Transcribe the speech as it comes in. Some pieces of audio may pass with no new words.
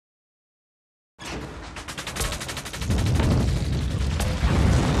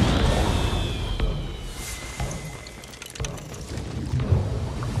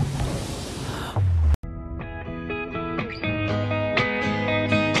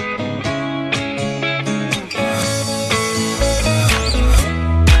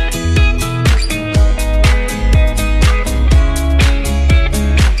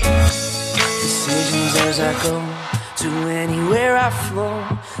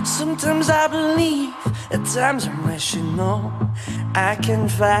Sometimes I believe, at times I'm rational. I can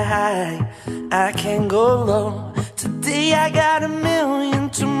fly high, I can go low. Today I got a million,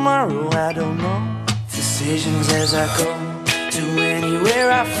 tomorrow I don't know. Decisions as I go, to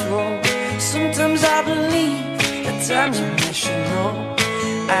anywhere I flow. Sometimes I believe, at times I'm rational.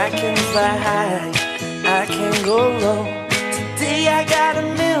 I can fly high, I can go low. Today I got a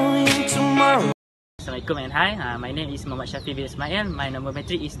million, tomorrow. Assalamualaikum and hi, my name is Muhammad Shafi bin Ismail. My number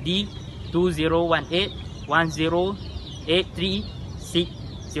metric is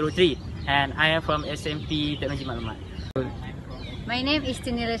D201810833603 and I am from SMP Teknologi Maklumat. My name is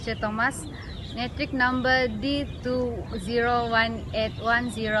Tinilesia Thomas. Metric number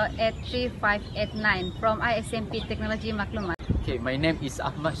D201810833589 from ISMP Teknologi Maklumat. Okay, my name is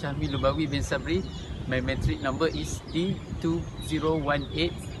Ahmad Syahmi Lubawi bin Sabri. My metric number is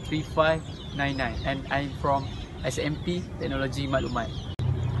D20183599 and I'm from SMP Teknologi Maklumat.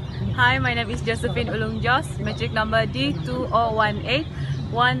 Hi, my name is Josephine Ulung Jos. Metric number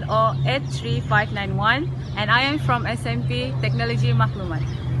D201810833591 and I am from SMP Teknologi Maklumat.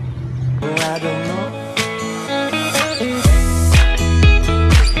 I don't know.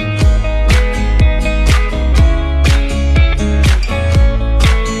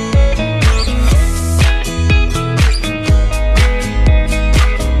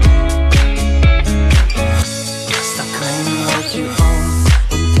 Stop claiming what you own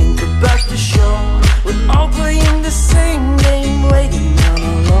and think about the show. We're all playing the same game, waiting on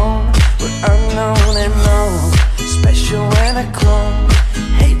alone. We're unknown and known, special when I clone.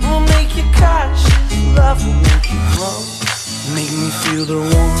 Hate will make you cautious, love will make you grow. Make me feel the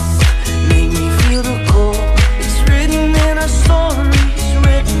warmth, make me feel the cold. It's written in our stories,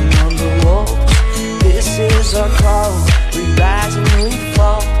 written on the walls. This is our call, we rise and we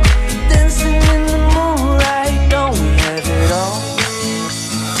fall. Dancing in the moonlight, don't we have it all?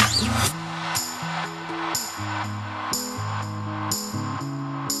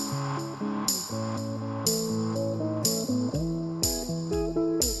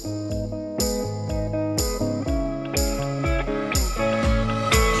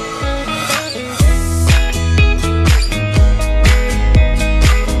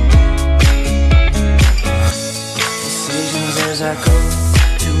 As I go,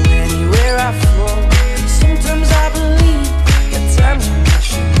 to anywhere I flow. Sometimes I believe, at times I'm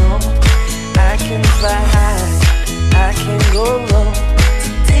rational. I can fly high, I can go low.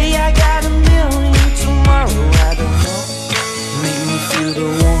 Today I got a million, tomorrow I don't know. Make me feel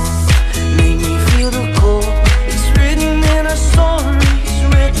the warmth, make me feel the cold. It's written in our stories,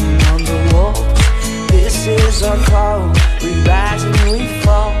 written on the walls. This is our call, we rise and we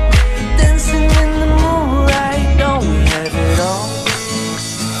fall. Dancing in the moonlight, don't we have it all?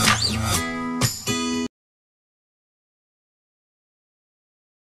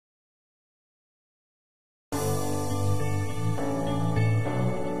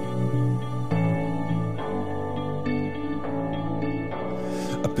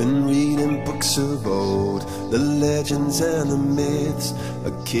 I've been reading books of old, the legends and the myths,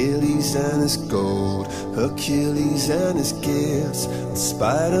 Achilles and his gold, Hercules and his gifts, and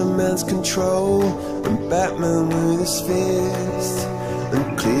Spider-Man's control, and Batman with his fist.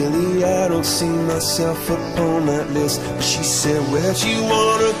 And clearly I don't see myself upon that list. But she said, where'd you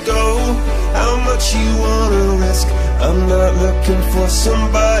wanna go? How much you wanna risk? I'm not looking for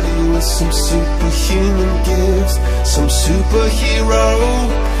somebody with some superhuman gifts, some superhero,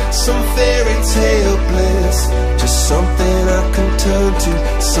 some fairy tale